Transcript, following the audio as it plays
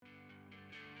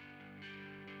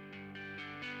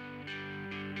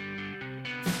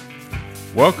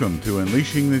Welcome to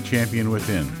Unleashing the Champion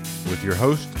Within with your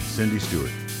host, Cindy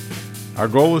Stewart. Our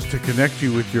goal is to connect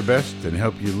you with your best and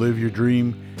help you live your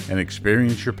dream and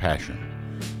experience your passion.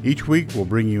 Each week we'll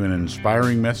bring you an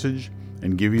inspiring message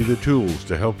and give you the tools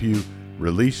to help you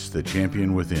release the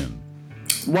champion within.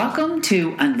 Welcome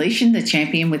to Unleashing the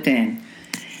Champion Within.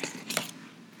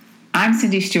 I'm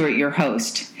Cindy Stewart, your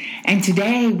host, and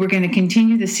today we're going to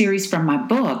continue the series from my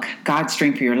book, God's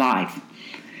Dream for Your Life.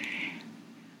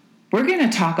 We're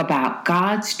going to talk about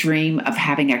God's dream of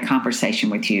having a conversation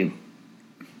with you.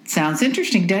 Sounds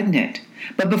interesting, doesn't it?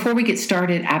 But before we get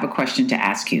started, I have a question to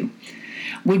ask you.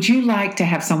 Would you like to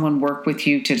have someone work with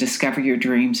you to discover your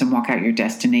dreams and walk out your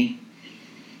destiny?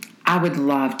 I would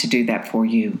love to do that for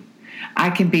you. I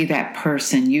can be that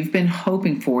person you've been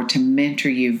hoping for to mentor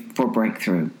you for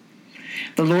breakthrough.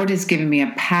 The Lord has given me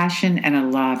a passion and a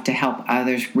love to help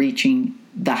others reaching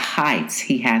the heights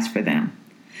He has for them.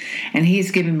 And He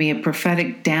has given me a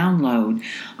prophetic download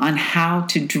on how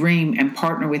to dream and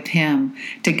partner with Him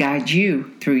to guide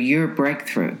you through your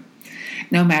breakthrough.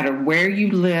 No matter where you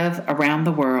live around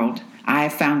the world, I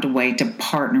have found a way to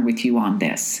partner with you on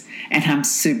this, and I'm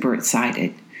super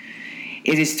excited.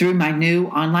 It is through my new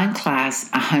online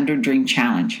class, 100 Dream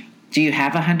Challenge. Do you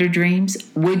have 100 dreams?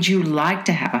 Would you like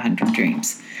to have 100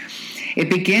 dreams?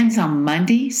 It begins on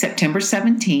Monday, September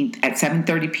 17th at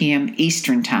 7:30 p.m.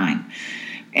 Eastern Time.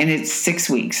 And it's 6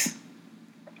 weeks.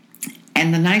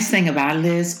 And the nice thing about it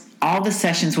is all the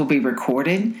sessions will be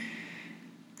recorded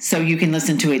so you can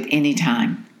listen to it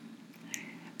anytime.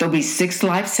 There'll be 6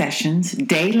 live sessions,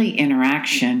 daily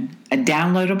interaction, a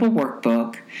downloadable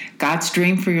workbook, God's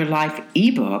Dream for Your Life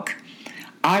ebook,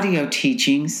 audio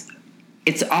teachings.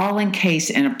 It's all encased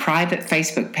in a private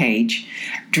Facebook page,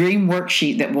 dream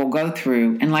worksheet that we'll go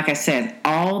through. And like I said,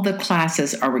 all the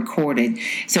classes are recorded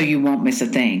so you won't miss a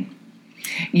thing.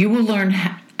 You will learn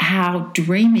how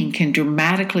dreaming can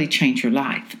dramatically change your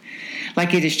life,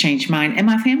 like it has changed mine and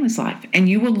my family's life. And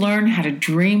you will learn how to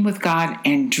dream with God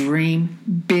and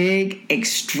dream big,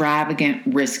 extravagant,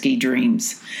 risky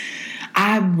dreams.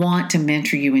 I want to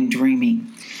mentor you in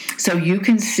dreaming so you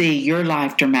can see your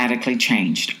life dramatically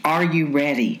changed. Are you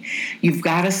ready? You've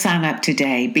got to sign up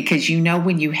today because you know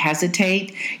when you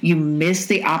hesitate, you miss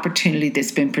the opportunity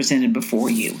that's been presented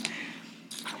before you.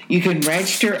 You can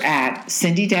register at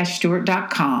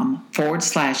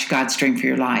cindy-stewart.com/God's Dream for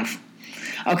Your Life.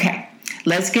 Okay,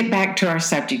 let's get back to our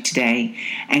subject today.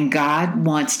 And God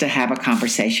wants to have a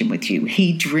conversation with you.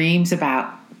 He dreams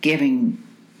about giving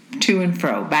to and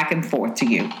fro, back and forth to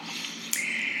you.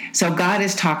 So God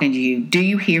is talking to you. Do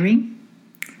you hear Him?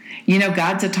 You know,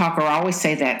 God's a talker. I always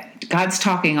say that. God's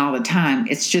talking all the time.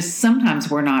 It's just sometimes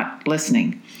we're not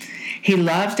listening. He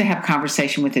loves to have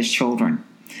conversation with His children.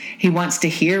 He wants to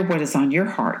hear what is on your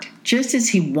heart, just as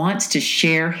He wants to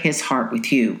share His heart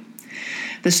with you.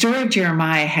 The story of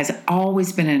Jeremiah has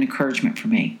always been an encouragement for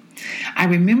me. I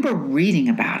remember reading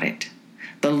about it,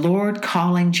 the Lord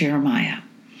calling Jeremiah.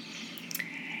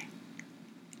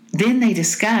 Then they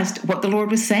discussed what the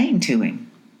Lord was saying to him.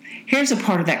 Here's a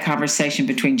part of that conversation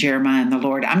between Jeremiah and the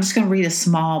Lord. I'm just going to read a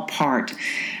small part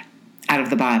out of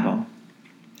the Bible.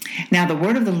 Now the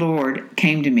word of the Lord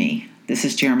came to me. This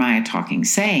is Jeremiah talking,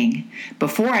 saying,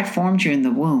 "Before I formed you in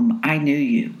the womb, I knew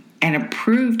you and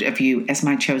approved of you as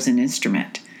my chosen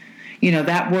instrument." You know,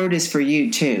 that word is for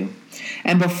you too.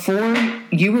 "And before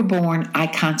you were born, I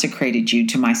consecrated you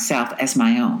to myself as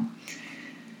my own.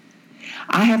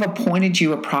 I have appointed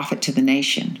you a prophet to the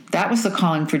nation." That was the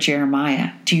calling for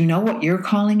Jeremiah. Do you know what your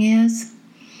calling is?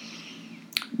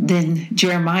 Then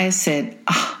Jeremiah said,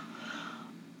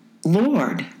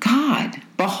 "Lord God,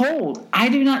 behold, I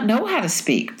do not know how to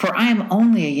speak, for I am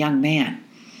only a young man."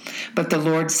 But the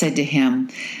Lord said to him,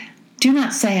 "Do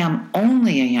not say I'm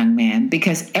only a young man,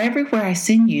 because everywhere I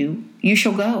send you, you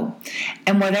shall go.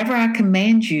 And whatever I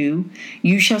command you,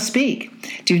 you shall speak.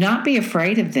 Do not be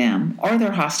afraid of them or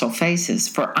their hostile faces,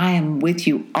 for I am with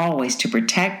you always to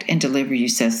protect and deliver you,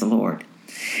 says the Lord."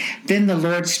 Then the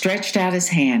Lord stretched out His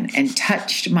hand and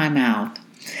touched my mouth.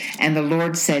 And the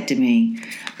Lord said to me,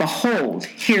 "Behold,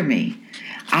 hear me.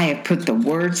 I have put the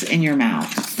words in your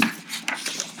mouth."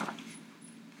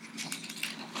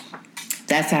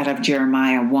 That's out of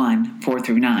Jeremiah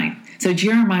 1:4-9. So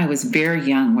Jeremiah was very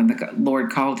young when the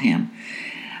Lord called him.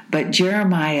 But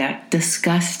Jeremiah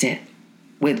discussed it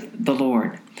with the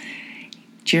Lord.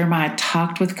 Jeremiah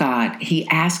talked with God. He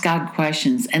asked God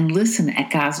questions and listened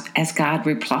as God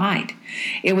replied.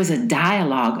 It was a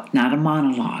dialogue, not a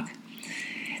monologue.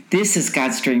 This is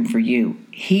God's dream for you.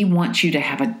 He wants you to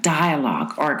have a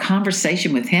dialogue or a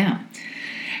conversation with Him.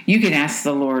 You can ask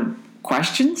the Lord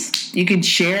questions. You can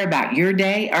share about your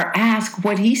day or ask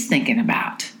what he's thinking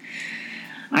about.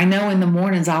 I know in the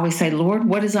mornings I always say, Lord,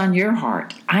 what is on your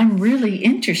heart? I'm really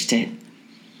interested.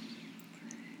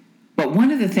 But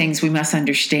one of the things we must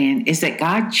understand is that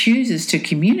God chooses to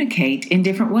communicate in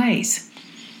different ways.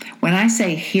 When I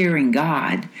say hearing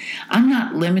God, I'm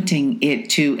not limiting it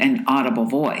to an audible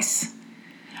voice.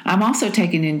 I'm also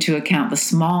taking into account the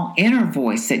small inner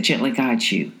voice that gently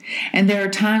guides you. And there are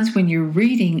times when you're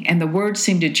reading and the words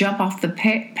seem to jump off the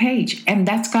page, and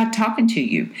that's God talking to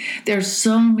you. There's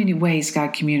so many ways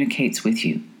God communicates with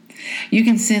you. You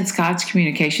can sense God's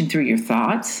communication through your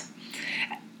thoughts,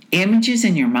 images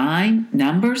in your mind,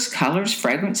 numbers, colors,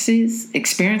 fragrances,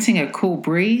 experiencing a cool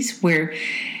breeze where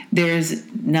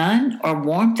there's none, or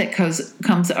warmth that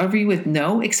comes over you with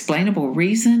no explainable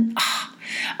reason.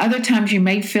 Other times you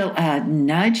may feel a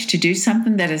nudge to do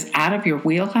something that is out of your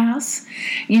wheelhouse.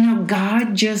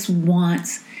 God just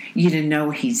wants you to know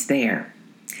he's there.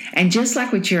 And just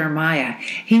like with Jeremiah,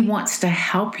 he wants to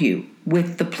help you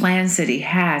with the plans that he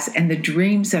has and the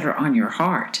dreams that are on your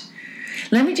heart.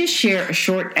 Let me just share a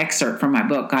short excerpt from my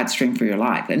book, God's Dream for Your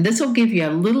Life. And this will give you a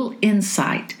little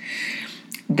insight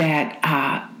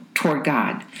toward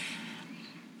God.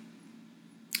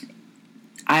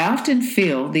 I often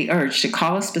feel the urge to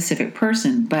call a specific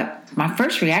person, but my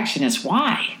first reaction is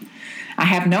why? I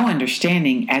have no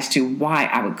understanding as to why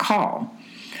I would call,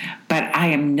 but I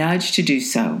am nudged to do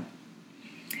so.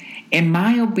 In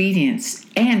my obedience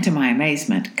and to my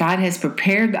amazement, God has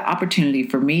prepared the opportunity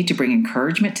for me to bring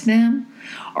encouragement to them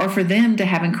or for them to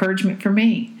have encouragement for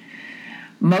me.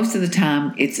 Most of the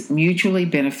time, it's mutually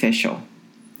beneficial.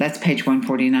 That's page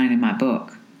 149 in my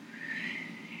book.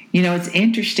 It's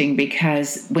interesting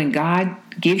because when God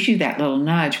gives you that little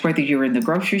nudge, whether you're in the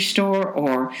grocery store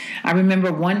or I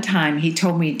remember one time he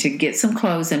told me to get some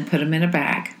clothes and put them in a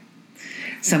bag.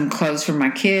 Some clothes for my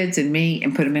kids and me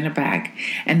and put them in a bag.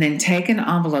 And then take an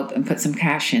envelope and put some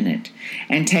cash in it.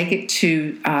 And take it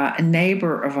to a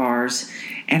neighbor of ours.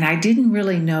 And I didn't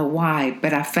really know why,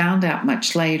 but I found out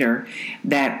much later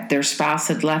that their spouse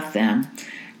had left them.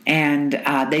 And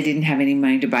they didn't have any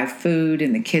money to buy food,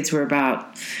 and the kids were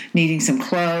about needing some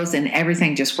clothes, and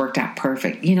everything just worked out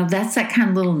perfect. That's that kind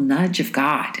of little nudge of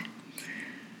God.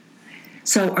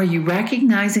 So are you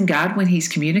recognizing God when he's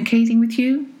communicating with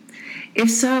you?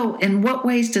 If so, in what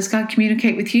ways does God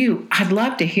communicate with you? I'd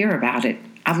love to hear about it.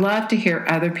 I'd love to hear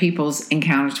other people's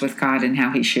encounters with God and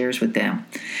how he shares with them.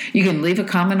 You can leave a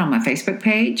comment on my Facebook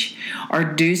page or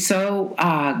do so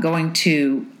going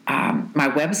to my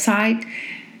website,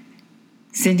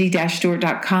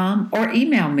 cindy-stewart.com, or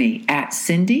email me at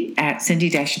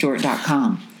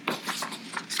cindy@cindy-stewart.com.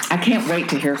 I can't wait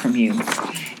to hear from you.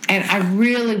 And I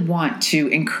really want to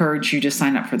encourage you to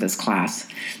sign up for this class,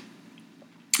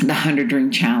 the 100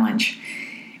 Dream Challenge.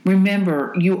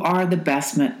 Remember, you are the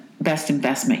best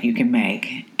investment you can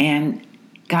make. And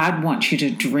God wants you to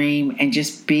dream and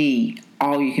just be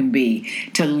all you can be,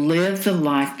 to live the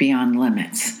life beyond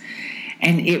limits.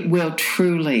 And it will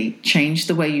truly change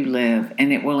the way you live,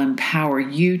 and it will empower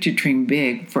you to dream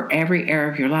big for every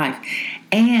area of your life,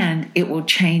 and it will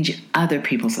change other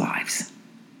people's lives.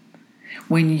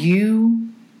 When you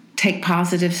take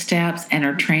positive steps and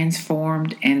are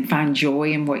transformed and find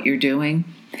joy in what you're doing,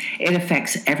 it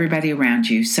affects everybody around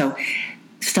you. So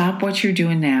stop what you're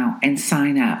doing now and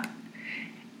sign up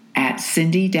at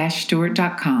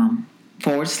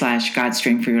cindy-stewart.com/God's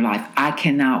Dream for Your Life. I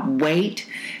cannot wait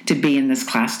to be in this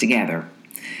class together.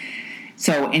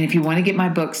 And if you want to get my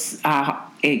books,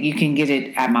 you can get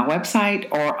it at my website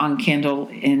or on Kindle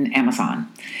in Amazon.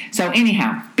 So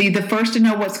anyhow, be the first to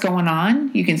know what's going on.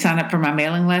 You can sign up for my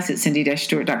mailing list at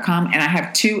cindy-stewart.com. And I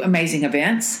have 2 amazing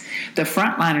events. The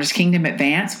Frontliners Kingdom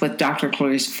Advance with Dr.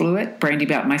 Clarice Fluitt, Brandy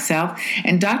Belt, myself.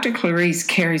 And Dr. Clarice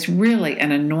carries really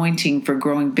an anointing for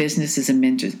growing businesses and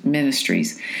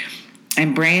ministries.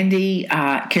 And Brandy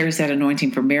carries that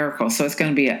anointing for miracles. So it's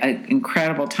going to be an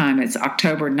incredible time. It's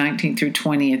October 19th through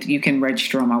 20th. You can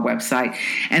register on my website.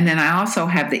 And then I also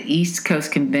have the East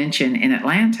Coast Convention in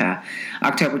Atlanta,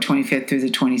 October 25th through the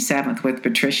 27th, with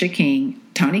Patricia King,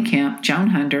 Tony Kemp, Joan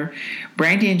Hunter,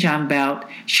 Brandy and John Belt,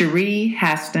 Cherie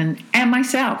Haston, and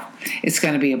myself. It's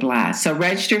going to be a blast. So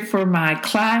register for my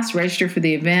class, register for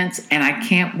the events, and I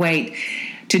can't wait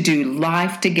to do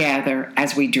life together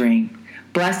as we dream.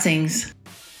 Blessings.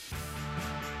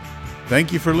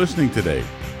 Thank you for listening today.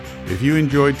 If you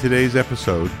enjoyed today's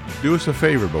episode, do us a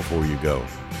favor before you go.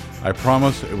 I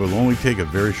promise it will only take a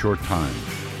very short time.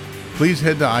 Please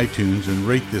head to iTunes and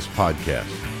rate this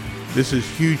podcast. This is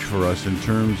huge for us in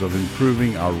terms of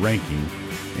improving our ranking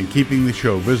and keeping the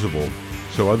show visible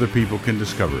so other people can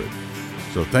discover it.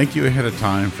 So thank you ahead of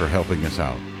time for helping us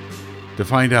out. To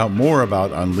find out more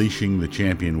about Unleashing the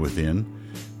Champion Within,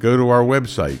 go to our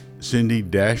website,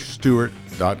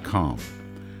 cindy-stewart.com.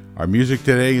 Our music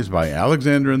today is by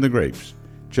Alexander and the Grapes.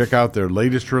 Check out their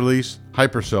latest release,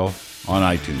 Hyperself, on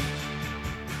iTunes.